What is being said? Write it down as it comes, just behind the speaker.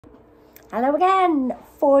Hello again,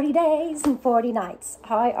 40 days and 40 nights.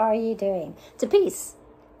 How are you doing? To peace.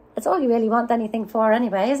 That's all you really want anything for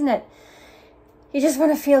anyway, isn't it? You just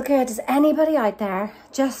want to feel good. Does anybody out there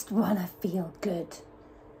just want to feel good?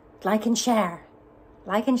 Like and share.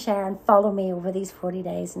 Like and share and follow me over these 40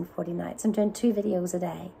 days and 40 nights. I'm doing 2 videos a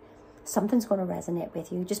day. Something's going to resonate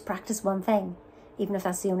with you. Just practice one thing, even if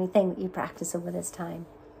that's the only thing that you practice over this time.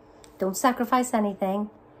 Don't sacrifice anything.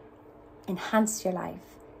 Enhance your life.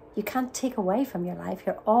 You can't take away from your life.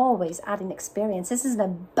 You're always adding experience. This is an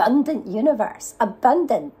abundant universe.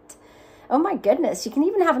 Abundant. Oh my goodness. You can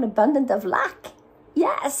even have an abundance of lack.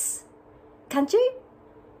 Yes. Can't you?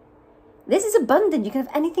 This is abundant. You can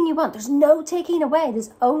have anything you want. There's no taking away.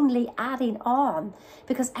 There's only adding on,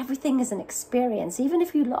 because everything is an experience. Even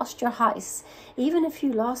if you lost your house, even if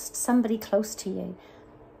you lost somebody close to you,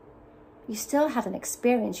 you still had an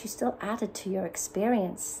experience. You still added to your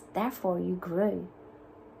experience. Therefore, you grew.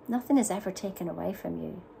 Nothing is ever taken away from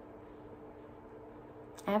you.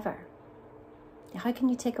 Ever. How can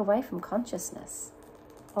you take away from consciousness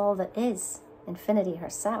all that is infinity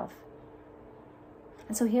herself?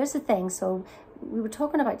 And so here's the thing. So we were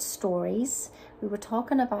talking about stories. We were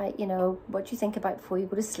talking about, what you think about before you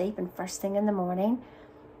go to sleep and first thing in the morning.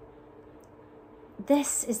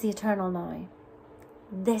 This is the eternal now.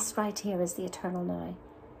 This right here is the eternal now.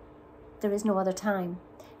 There is no other time.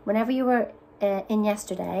 Whenever you were in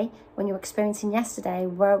yesterday, when you were experiencing yesterday,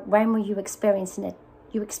 when were you experiencing it?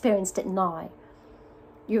 You experienced it now.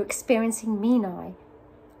 You're experiencing me now.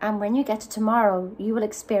 And when you get to tomorrow, you will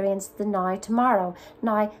experience the now tomorrow.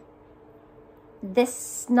 Now,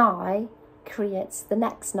 this now creates the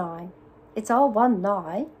next now. It's all one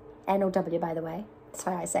now. N-O-W, by the way. That's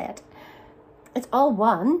how I say it. It's all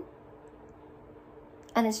one.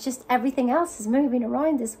 And it's just everything else is moving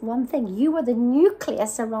around this one thing. You are the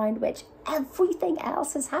nucleus around which everything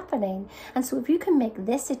else is happening. And so if you can make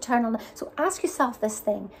this eternal... So ask yourself this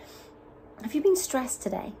thing. Have you been stressed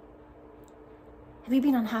today? Have you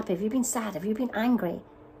been unhappy? Have you been sad? Have you been angry?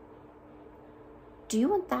 Do you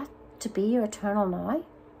want that to be your eternal now?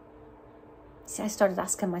 See, I started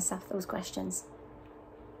asking myself those questions.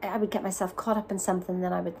 I would get myself caught up in something, and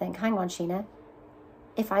then I would think, hang on, Sheena.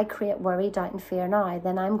 If I create worry, doubt and fear now,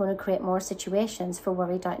 then I'm going to create more situations for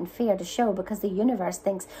worry, doubt and fear to show, because the universe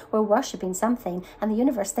thinks we're worshipping something, and the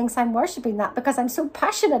universe thinks I'm worshipping that because I'm so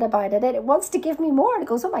passionate about it. It wants to give me more, and it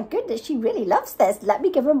goes, oh my goodness, she really loves this. Let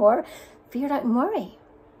me give her more fear, doubt and worry.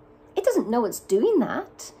 It doesn't know it's doing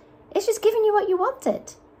that. It's just giving you what you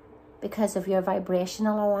wanted because of your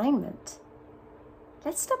vibrational alignment.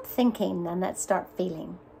 Let's stop thinking and let's start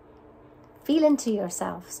feeling. Feel into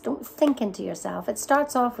yourself. Don't think into yourself. It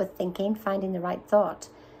starts off with thinking, finding the right thought.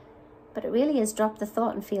 But it really is drop the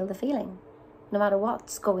thought and feel the feeling. No matter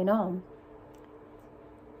what's going on,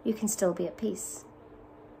 you can still be at peace.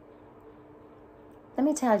 Let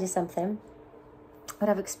me tell you something. What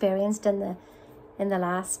I've experienced in the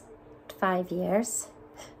last 5 years.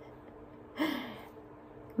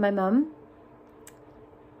 My mum,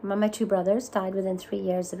 my 2 brothers died within 3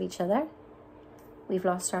 years of each other. We've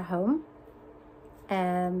lost our home.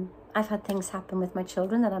 I've had things happen with my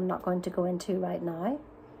children that I'm not going to go into right now.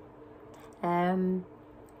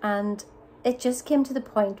 And it just came to the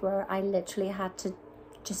point where I literally had to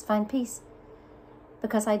just find peace,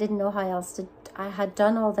 because I didn't know how else to. I had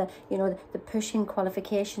done all the, the pushing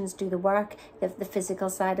qualifications, do the work, the physical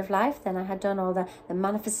side of life. Then I had done all the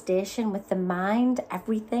manifestation with the mind,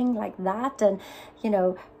 everything like that. And,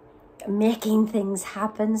 making things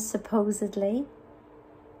happen, supposedly.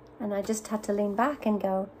 And I just had to lean back and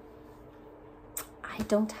go, I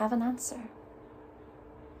don't have an answer.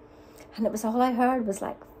 And it was all I heard was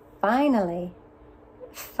like, finally,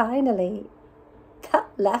 that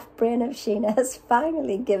left brain of Sheena has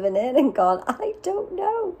finally given in and gone, I don't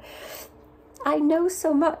know. I know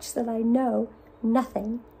so much that I know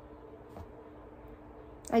nothing.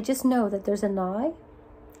 I just know that there's a now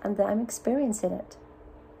and that I'm experiencing it.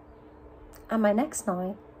 And my next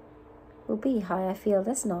now will be how I feel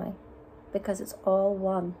this now, because it's all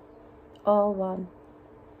one. All one.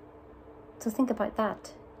 So think about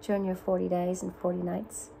that during your 40 days and 40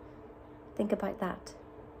 nights. Think about that.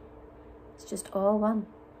 It's just all one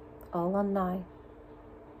now.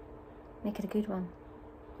 Make it a good one.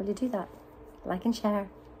 Will you do that? Like and share.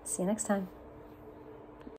 See you next time.